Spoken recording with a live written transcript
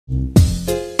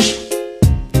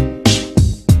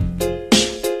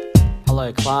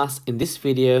Hello class, in this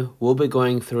video we'll be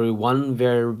going through one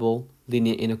variable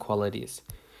linear inequalities.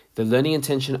 The learning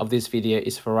intention of this video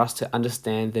is for us to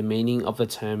understand the meaning of the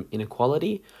term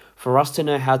inequality, for us to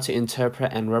know how to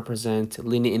interpret and represent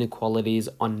linear inequalities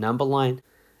on number line,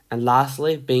 and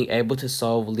lastly, being able to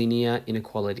solve linear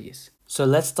inequalities. So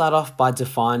let's start off by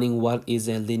defining what is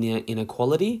a linear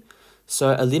inequality.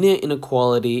 So a linear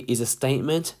inequality is a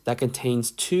statement that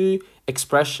contains two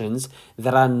expressions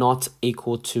that are not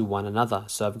equal to one another.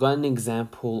 So I've got an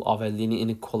example of a linear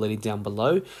inequality down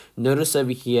below. Notice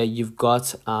over here you've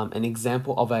got an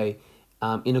example of a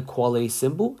inequality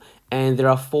symbol, and there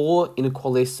are four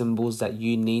inequality symbols that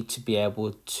you need to be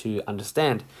able to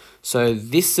understand. So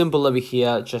this symbol over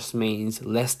here just means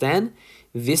less than.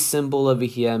 This symbol over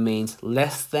here means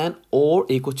less than or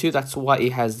equal to. That's why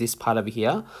it has this part over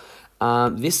here.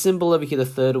 This symbol over here, the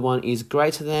third one, is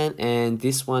greater than, and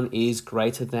this one is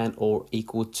greater than or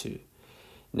equal to.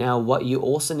 Now, what you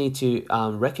also need to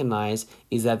recognize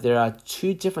is that there are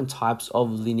two different types of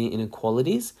linear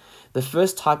inequalities. The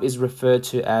first type is referred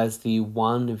to as the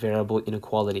one variable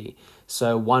inequality.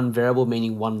 So one variable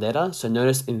meaning one letter. So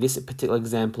notice in this particular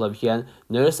example over here,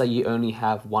 notice that you only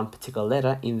have one particular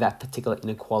letter in that particular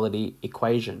inequality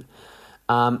equation.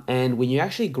 And when you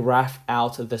actually graph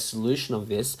out the solution of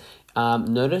this,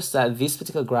 notice that this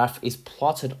particular graph is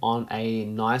plotted on a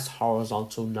nice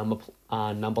horizontal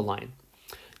number line.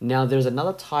 Now, there's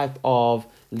another type of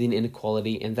linear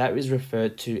inequality, and that is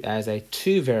referred to as a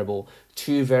two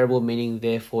variable meaning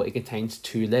therefore it contains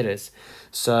two letters.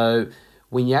 So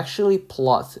when you actually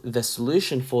plot the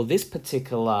solution for this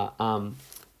particular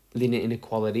linear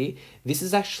inequality, this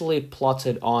is actually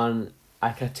plotted on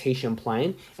a Cartesian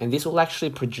plane, and this will actually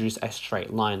produce a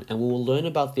straight line, and we will learn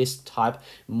about this type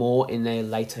more in a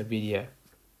later video.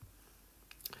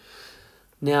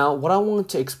 Now, what I want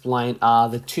to explain are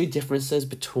the two differences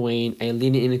between a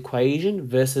linear equation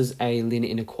versus a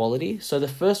linear inequality. So the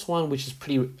first one, which is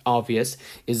pretty obvious,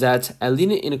 is that a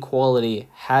linear inequality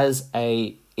has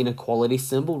a inequality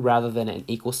symbol rather than an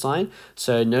equal sign.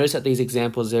 So notice that these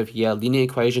examples of here, linear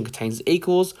equation contains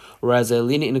equals, whereas a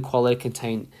linear inequality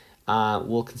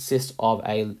will consist of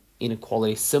a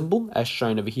inequality symbol as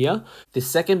shown over here. The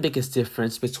second biggest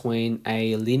difference between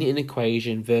a linear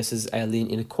equation versus a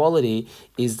linear inequality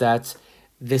is that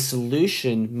the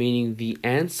solution, meaning the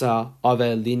answer of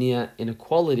a linear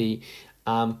inequality,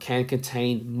 can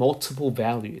contain multiple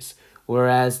values,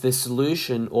 whereas the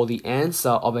solution or the answer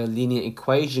of a linear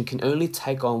equation can only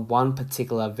take on one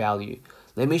particular value.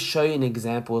 Let me show you an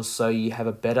example so you have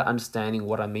a better understanding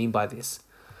what I mean by this.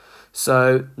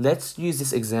 So let's use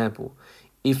this example.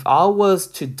 If I was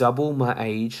to double my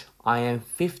age, I am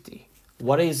 50.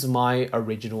 What is my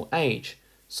original age?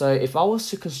 So if I was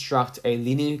to construct a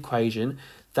linear equation,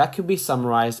 that could be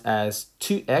summarized as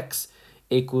 2x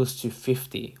equals to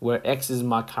 50, where x is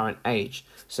my current age.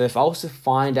 So if I was to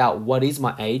find out what is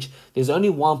my age, there's only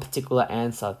one particular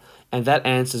answer, and that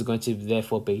answer is going to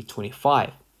therefore be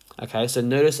 25. Okay, so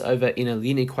notice over in a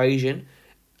linear equation,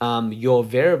 your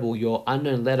variable, your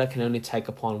unknown letter, can only take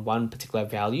upon one particular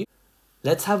value.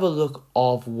 Let's have a look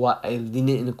of what a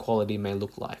linear inequality may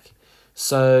look like.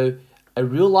 So a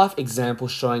real life example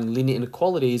showing linear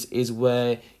inequalities is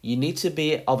where you need to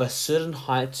be of a certain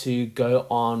height to go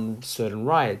on certain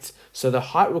rides. So the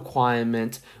height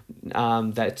requirement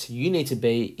that you need to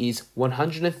be is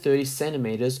 130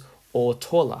 centimeters or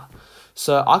taller.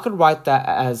 So I could write that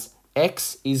as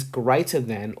x is greater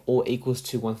than or equals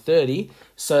to 130.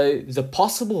 So the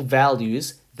possible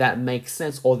values that make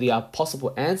sense, or the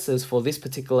possible answers for this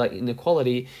particular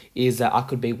inequality, is that I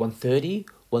could be 130,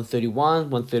 131,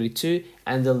 132,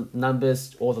 and the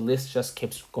numbers or the list just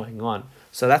keeps going on.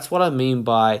 So that's what I mean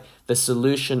by the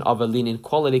solution of a linear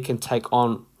inequality can take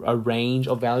on a range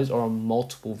of values or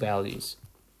multiple values.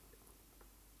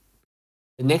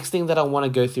 The next thing that I want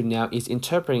to go through now is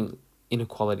interpreting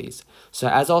inequalities. So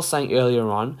as I was saying earlier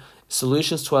on,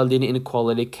 solutions to a linear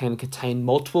inequality can contain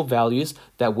multiple values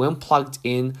that when plugged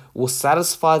in will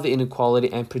satisfy the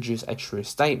inequality and produce a true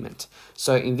statement.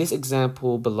 So in this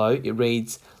example below, it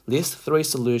reads, list 3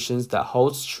 solutions that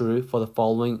holds true for the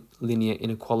following linear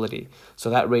inequality. So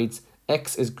that reads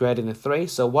x is greater than 3.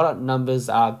 So what numbers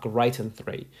are greater than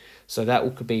 3? So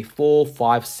that could be 4,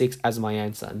 5, 6 as my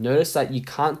answer. Notice that you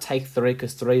can't take 3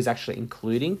 because 3 is actually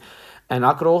including. And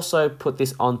I could also put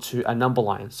this onto a number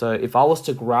line. So if I was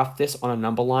to graph this on a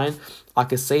number line, I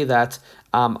could see that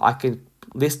I can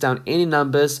list down any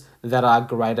numbers that are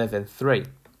greater than 3.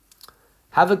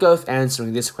 Have a go with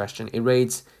answering this question. It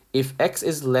reads, if x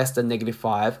is less than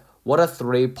 -5, what are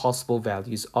 3 possible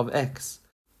values of x?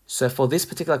 So for this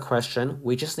particular question,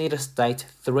 we just need to state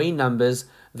three numbers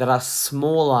that are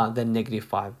smaller than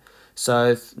 -5.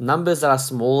 So numbers that are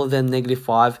smaller than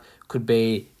 -5 could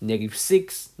be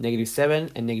 -6,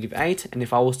 -7, and -8. And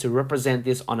if I was to represent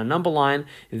this on a number line,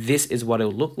 this is what it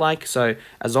will look like. So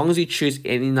as long as you choose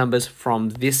any numbers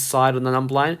from this side of the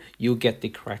number line, you'll get the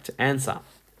correct answer.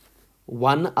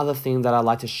 One other thing that I'd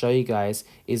like to show you guys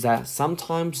is that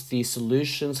sometimes the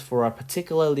solutions for a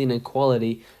particular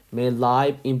inequality may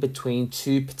lie in between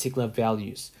two particular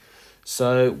values.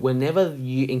 So whenever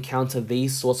you encounter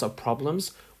these sorts of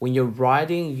problems, when you're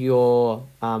writing your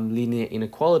linear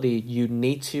inequality, you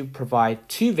need to provide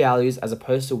two values as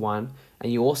opposed to one,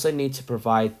 and you also need to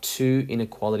provide two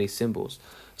inequality symbols.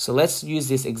 So let's use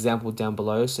this example down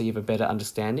below so you have a better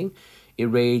understanding. It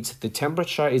reads, the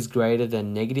temperature is greater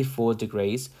than -4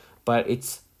 degrees, but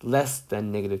it's less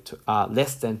than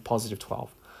 +12.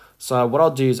 So what I'll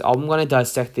do is I'm going to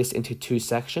dissect this into two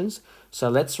sections. So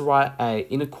let's write a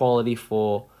inequality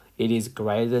for it is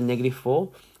greater than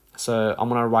 -4. So I'm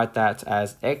going to write that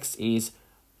as x is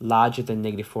larger than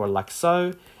 -4 like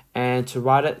so. And to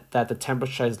write it that the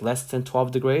temperature is less than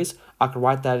 12 degrees, I can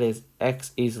write that as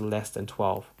x is less than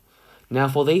 12. Now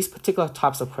for these particular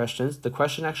types of questions, the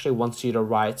question actually wants you to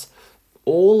write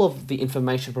all of the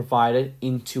information provided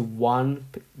into one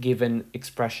given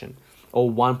expression or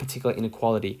one particular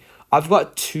inequality. I've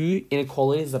got two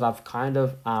inequalities that I've kind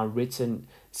of written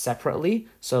separately.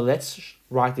 So let's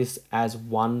write this as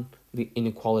one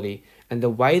inequality. And the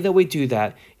way that we do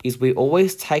that is we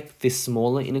always take this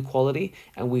smaller inequality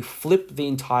and we flip the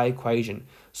entire equation.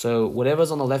 So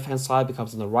whatever's on the left-hand side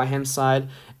becomes on the right-hand side,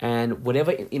 and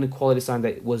whatever inequality sign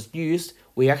that was used,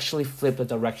 we actually flip the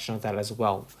direction of that as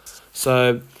well.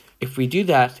 So if we do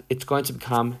that, it's going to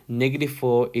become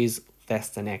 -4 is less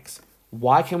than x.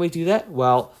 Why can we do that?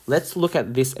 Well, let's look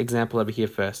at this example over here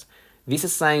first. This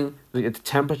is saying that the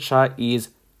temperature is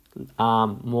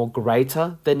more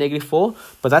greater than -4,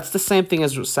 but that's the same thing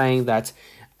as saying that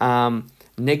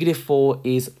 -4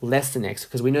 is less than x,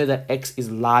 because we know that x is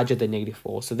larger than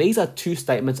 -4. So these are two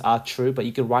statements are true, but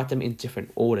you can write them in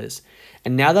different orders.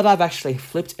 And now that I've actually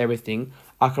flipped everything,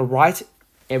 I can write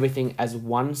everything as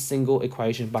one single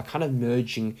equation by kind of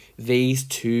merging these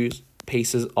two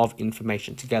pieces of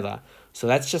information together. So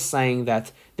that's just saying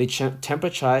that the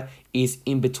temperature is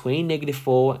in between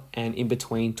 -4 and in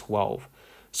between 12.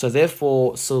 So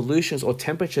therefore, solutions or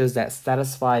temperatures that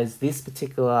satisfies this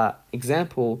particular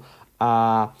example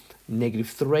are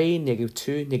 -3,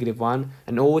 -2, -1,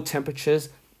 and all temperatures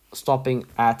stopping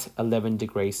at 11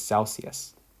 degrees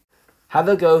Celsius. Have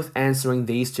a go with answering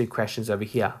these two questions over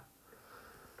here.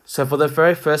 So for the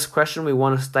very first question, we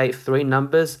want to state three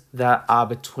numbers that are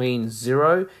between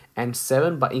 0 and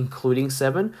 7, but including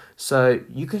 7. So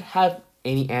you could have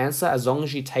any answer as long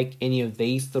as you take any of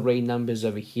these three numbers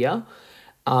over here.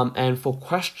 And for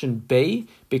question B,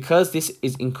 because this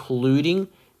is including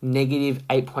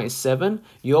 -8.7,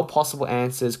 your possible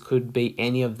answers could be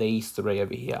any of these three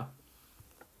over here.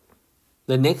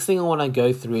 The next thing I want to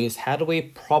go through is how do we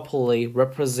properly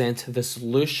represent the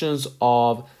solutions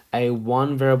of a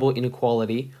one variable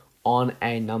inequality on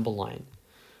a number line.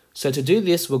 So to do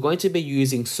this, we're going to be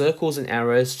using circles and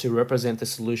arrows to represent the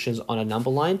solutions on a number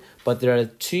line, but there are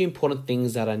two important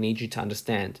things that I need you to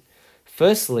understand.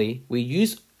 Firstly, we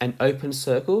use an open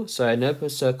circle. So an open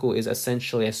circle is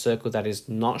essentially a circle that is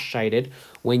not shaded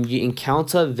when you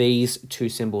encounter these two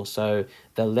symbols, so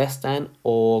the less than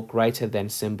or greater than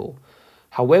symbol.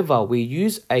 However, we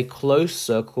use a closed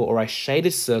circle or a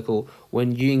shaded circle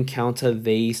when you encounter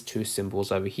these two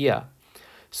symbols over here.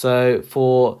 So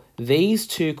for these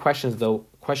two questions, the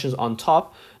questions on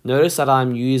top, notice that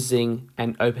I'm using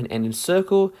an open-ended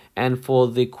circle, and for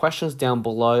the questions down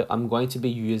below, I'm going to be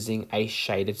using a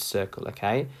shaded circle,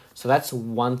 okay? So that's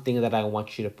one thing that I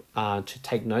want you to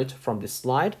take note from this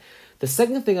slide. The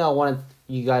second thing I wanted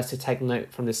you guys to take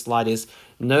note from this slide is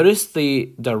notice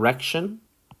the direction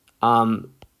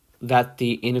that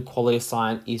the inequality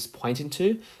sign is pointing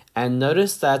to, and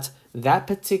notice that that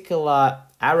particular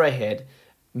arrowhead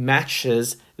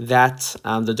matches that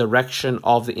the direction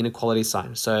of the inequality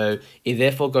sign. So it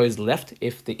therefore goes left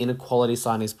if the inequality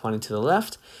sign is pointing to the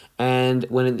left, and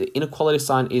when the inequality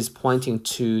sign is pointing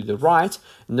to the right,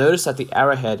 notice that the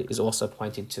arrowhead is also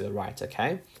pointing to the right,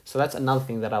 okay? So that's another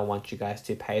thing that I want you guys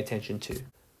to pay attention to.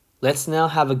 Let's now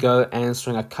have a go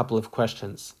answering a couple of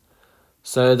questions.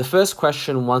 So the first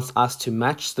question wants us to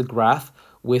match the graph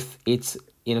with its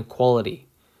inequality.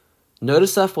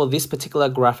 Notice that for this particular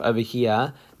graph over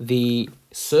here, the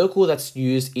circle that's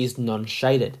used is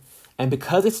non-shaded. And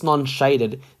because it's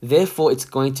non-shaded, therefore it's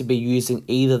going to be using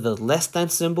either the less than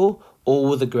symbol or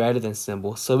with a greater than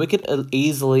symbol. So we could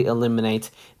easily eliminate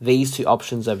these two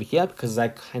options over here because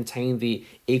they contain the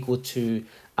equal to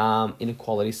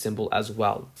inequality symbol as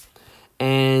well.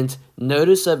 And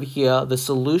notice over here, the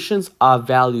solutions are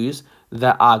values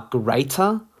that are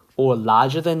greater or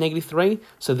larger than -3.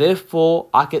 So therefore,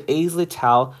 I could easily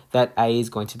tell that A is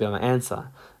going to be my answer.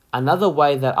 Another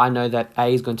way that I know that A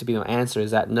is going to be my answer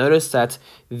is that notice that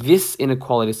this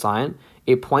inequality sign,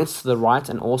 it points to the right,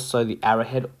 and also the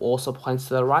arrowhead also points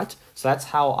to the right. So that's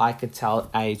how I could tell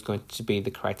A is going to be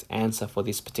the correct answer for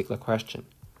this particular question.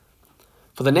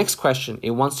 For the next question,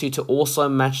 it wants you to also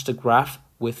match the graph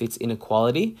with its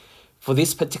inequality. For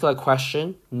this particular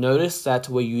question, notice that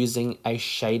we're using a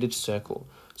shaded circle.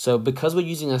 So because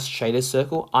we're using a shaded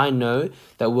circle, I know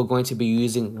that we're going to be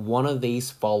using one of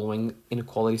these following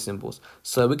inequality symbols.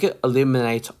 So we could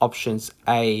eliminate options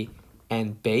A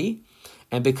and B.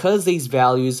 And because these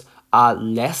values are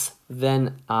less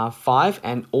than 5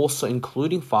 and also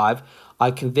including 5,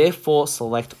 I can therefore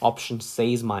select option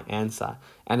C as my answer.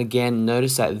 And again,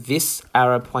 notice that this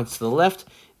arrow points to the left,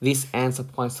 this answer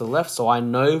points to the left, so I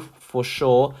know for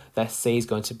sure that C is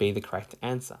going to be the correct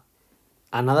answer.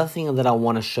 Another thing that I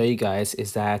want to show you guys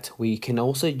is that we can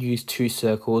also use two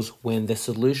circles when the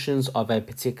solutions of a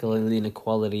particular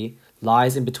inequality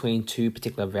lies in between two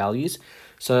particular values.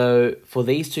 So for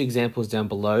these two examples down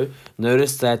below,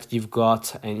 notice that you've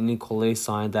got an inequality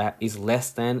sign that is less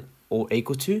than or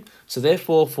equal to. So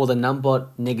therefore, for the number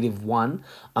 -1,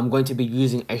 I'm going to be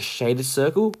using a shaded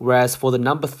circle, whereas for the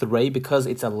number 3, because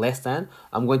it's a less than,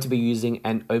 I'm going to be using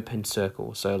an open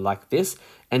circle, so like this.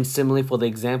 And similarly for the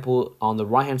example on the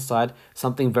right hand side,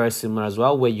 something very similar as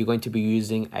well, where you're going to be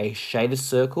using a shaded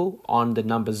circle on the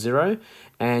number 0,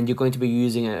 and you're going to be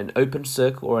using an open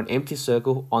circle or an empty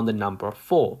circle on the number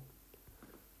 4.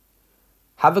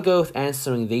 Have a go with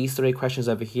answering these three questions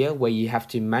over here, where you have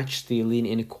to match the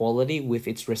linear inequality with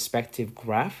its respective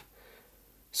graph.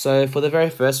 So for the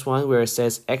very first one, where it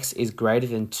says x is greater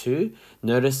than 2,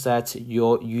 notice that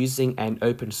you're using an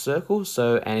open circle,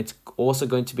 and it's also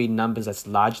going to be numbers that's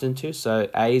larger than 2, so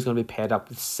A is going to be paired up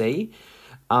with C.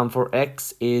 For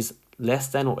x is less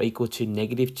than or equal to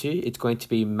 -2, it's going to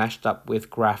be matched up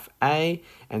with graph A,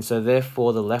 and so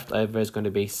therefore the leftover is going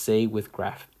to be C with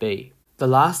graph B. The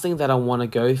last thing that I want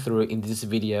to go through in this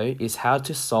video is how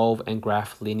to solve and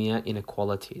graph linear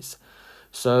inequalities.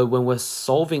 So when we're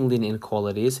solving linear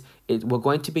inequalities, we're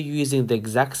going to be using the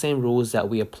exact same rules that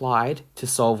we applied to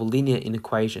solve linear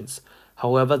inequations.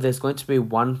 However, there's going to be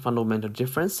one fundamental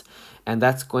difference, and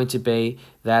that's going to be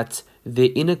that the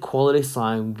inequality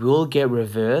sign will get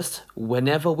reversed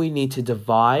whenever we need to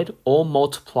divide or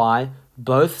multiply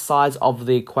both sides of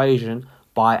the equation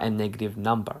by a negative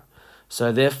number.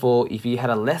 So therefore, if you had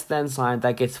a less than sign,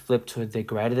 that gets flipped to the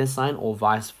greater than sign, or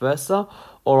vice versa.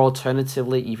 Or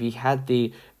alternatively, if you had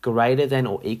the greater than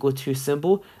or equal to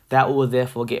symbol, that will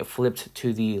therefore get flipped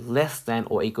to the less than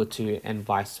or equal to, and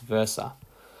vice versa.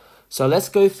 So let's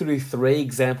go through 3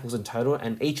 examples in total,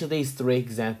 and each of these 3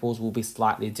 examples will be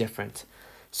slightly different.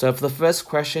 So for the first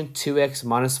question, 2x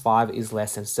minus 5 is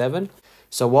less than 7.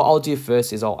 So what I'll do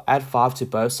first is I'll add 5 to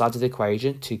both sides of the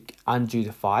equation to undo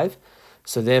the 5.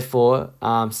 So therefore,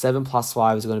 7 plus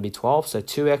 5 is going to be 12. So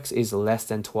 2x is less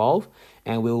than 12.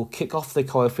 And we will kick off the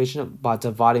coefficient by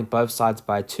dividing both sides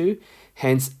by 2.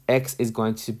 Hence, x is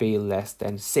going to be less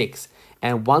than 6.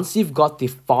 And once you've got the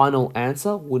final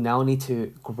answer, we'll now need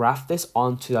to graph this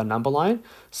onto our number line.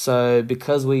 So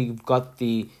because we've got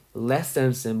the less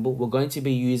than symbol, we're going to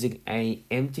be using an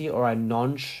empty or a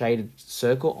non-shaded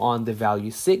circle on the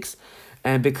value 6.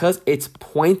 And because it's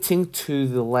pointing to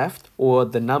the left, or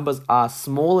the numbers are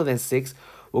smaller than 6,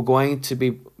 we're going to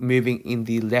be moving in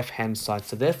the left-hand side.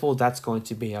 So therefore, that's going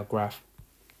to be our graph.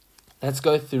 Let's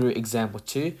go through example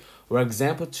 2, where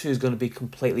example 2 is going to be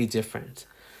completely different.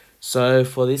 So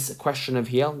for this question over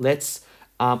here, let's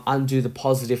undo the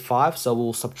positive 5. So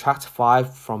we'll subtract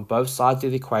 5 from both sides of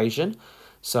the equation.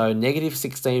 So negative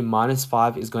 16 minus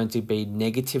 5 is going to be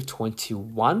negative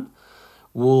 21.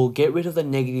 We'll get rid of the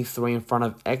negative 3 in front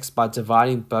of x by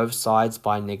dividing both sides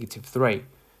by negative 3.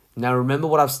 Now remember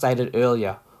what I've stated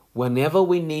earlier. Whenever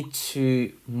we need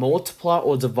to multiply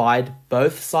or divide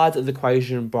both sides of the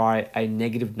equation by a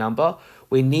negative number,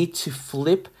 we need to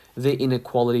flip the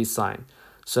inequality sign.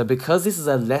 So because this is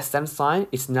a less than sign,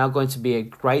 it's now going to be a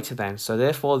greater than. So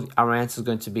therefore, our answer is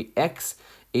going to be x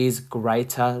is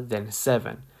greater than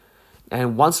 7.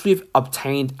 And once we've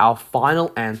obtained our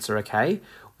final answer, okay,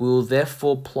 we will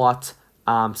therefore plot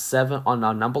 7 on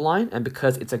our number line. And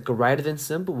because it's a greater than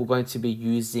symbol, we're going to be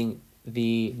using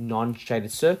the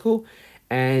non-shaded circle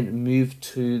and move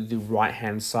to the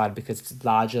right-hand side because it's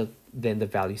larger than the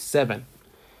value 7.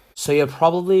 So you're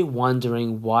probably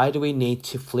wondering, why do we need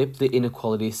to flip the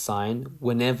inequality sign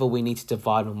whenever we need to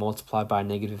divide or multiply by a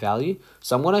negative value?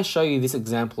 So I'm going to show you this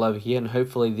example over here, and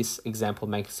hopefully this example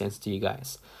makes sense to you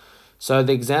guys. So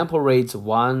the example reads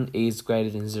 1 is greater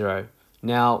than 0.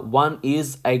 Now 1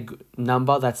 is a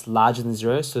number that's larger than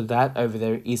 0, so that over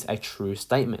there is a true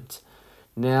statement.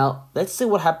 Now let's see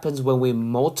what happens when we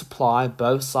multiply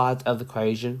both sides of the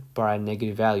equation by a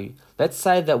negative value. Let's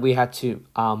say that we had to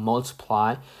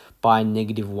multiply by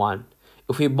 -1.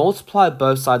 If we multiply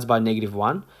both sides by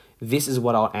 -1, this is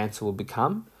what our answer will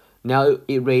become. Now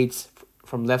it reads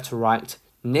from left to right,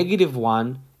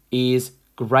 -1 is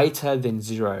greater than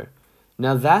 0.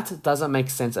 Now that doesn't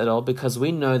make sense at all, because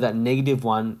we know that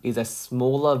 -1 is a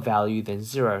smaller value than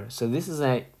 0. So this is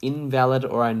an invalid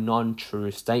or a non-true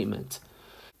statement.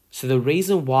 So the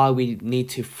reason why we need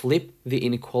to flip the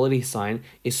inequality sign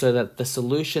is so that the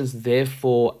solutions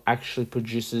therefore actually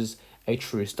produces a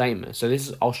true statement. So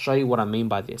I'll show you what I mean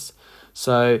by this.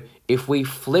 So if we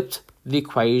flipped the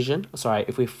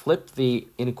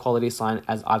inequality sign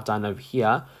as I've done over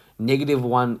here,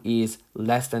 -1 is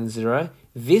less than 0.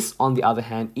 This, on the other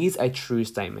hand, is a true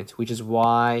statement, which is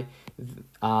why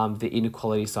the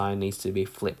inequality sign needs to be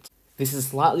flipped. This is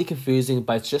slightly confusing,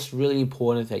 but it's just really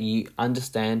important that you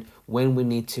understand when we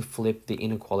need to flip the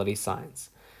inequality signs.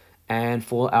 And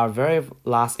for our very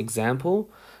last example,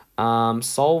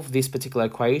 solve this particular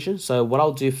equation. So what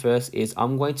I'll do first is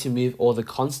I'm going to move all the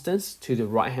constants to the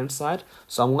right hand side.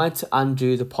 So I'm going to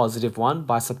undo the positive 1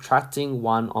 by subtracting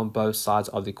 1 on both sides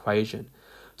of the equation.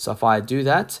 So if I do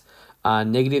that,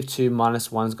 -2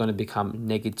 minus 1 is going to become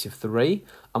 -3.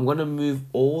 I'm going to move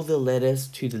all the letters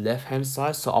to the left hand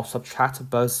side, so I'll subtract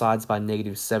both sides by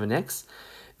 -7x.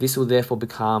 This will therefore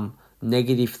become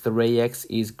 -3x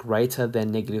is greater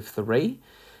than -3.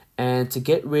 And to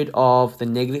get rid of the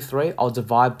 -3, I'll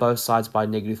divide both sides by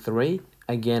 -3.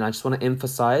 Again, I just want to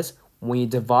emphasize, when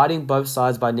you're dividing both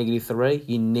sides by -3,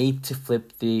 you need to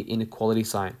flip the inequality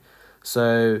sign.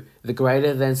 So the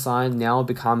greater than sign now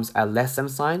becomes a less than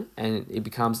sign, and it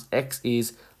becomes x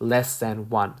is less than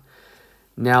 1.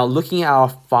 Now looking at our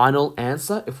final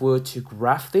answer, if we were to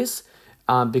graph this,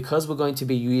 because we're going to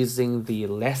be using the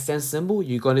less than symbol,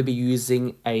 you're going to be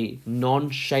using a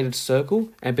non-shaded circle,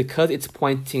 and because it's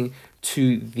pointing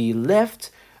to the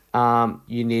left,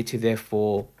 you need to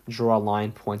therefore draw a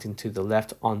line pointing to the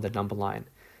left on the number line.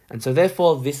 And so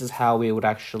therefore this is how we would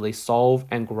actually solve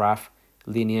and graph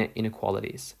linear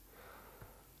inequalities.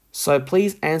 So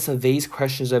please answer these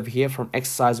questions over here from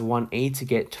exercise 1E to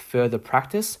get further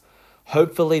practice.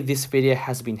 Hopefully this video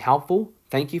has been helpful.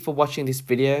 Thank you for watching this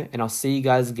video, and I'll see you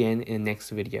guys again in the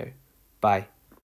next video. Bye.